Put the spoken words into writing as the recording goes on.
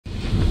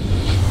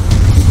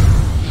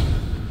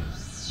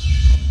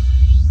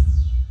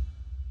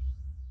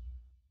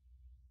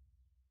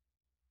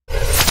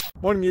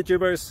Morning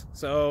YouTubers.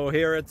 So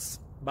here it's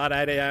about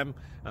 8 a.m.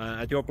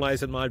 At your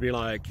place it might be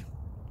like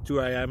 2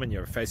 a.m. and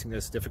you're facing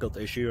this difficult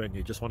issue and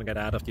you just want to get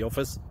out of the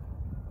office.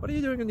 What are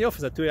you doing in the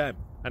office at 2 a.m.?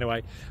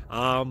 Anyway,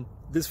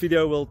 this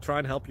video will try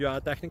and help you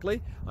out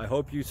technically. I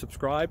hope you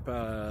subscribe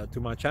to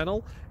my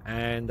channel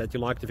and that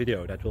you like the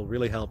video. That will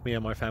really help me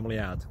and my family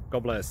out.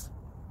 God bless.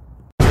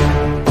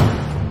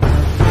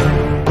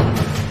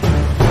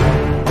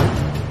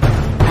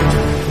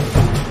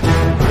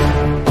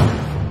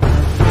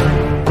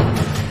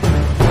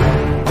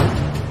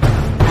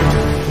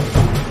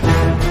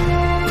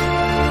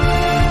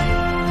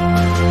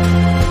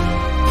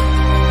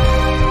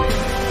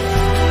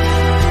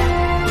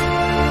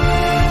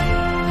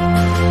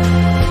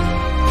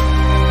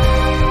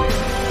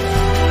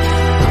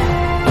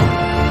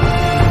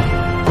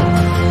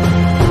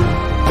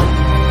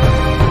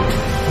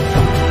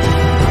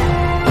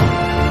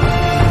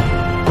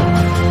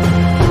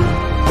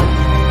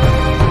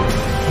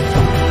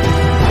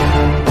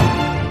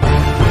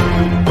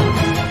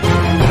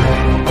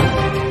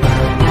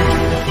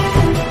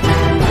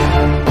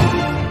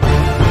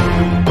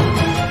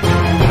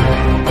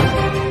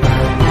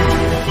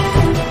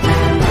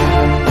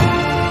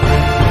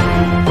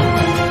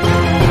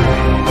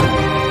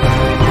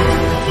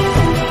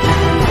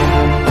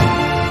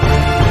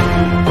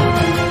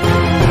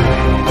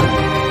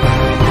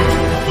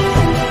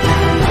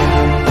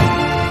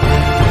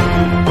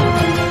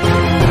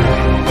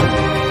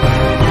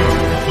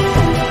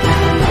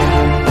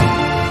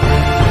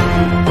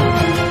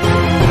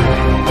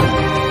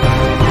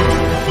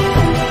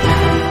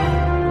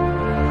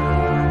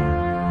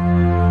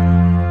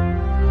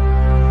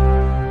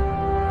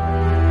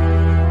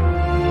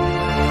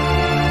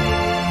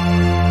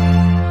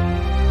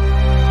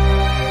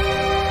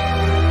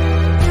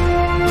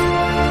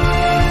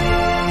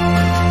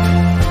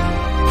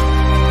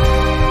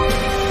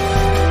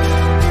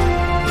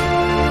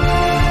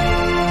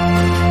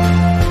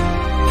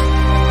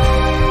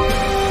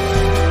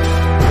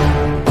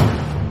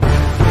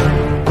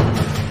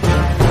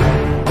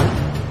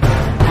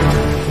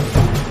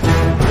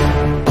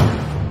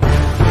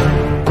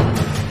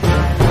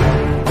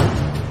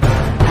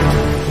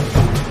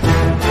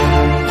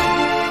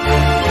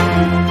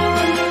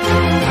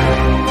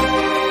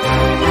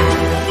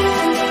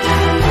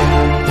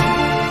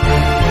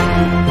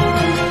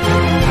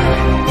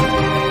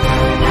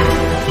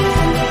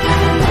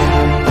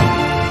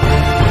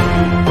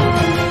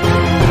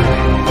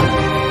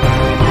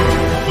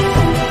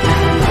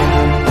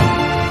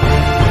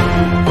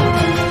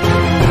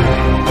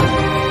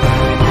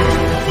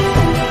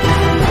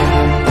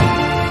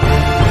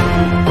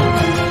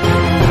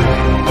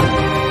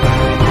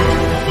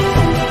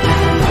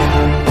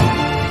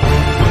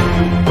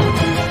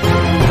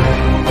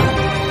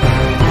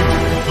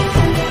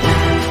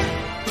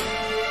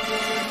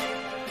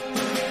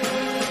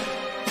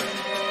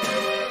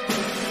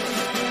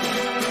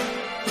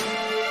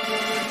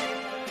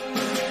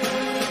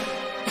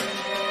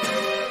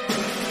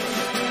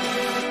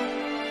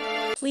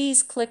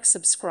 Please click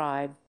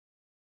subscribe.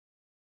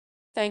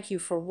 Thank you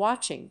for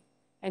watching,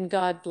 and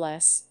God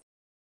bless.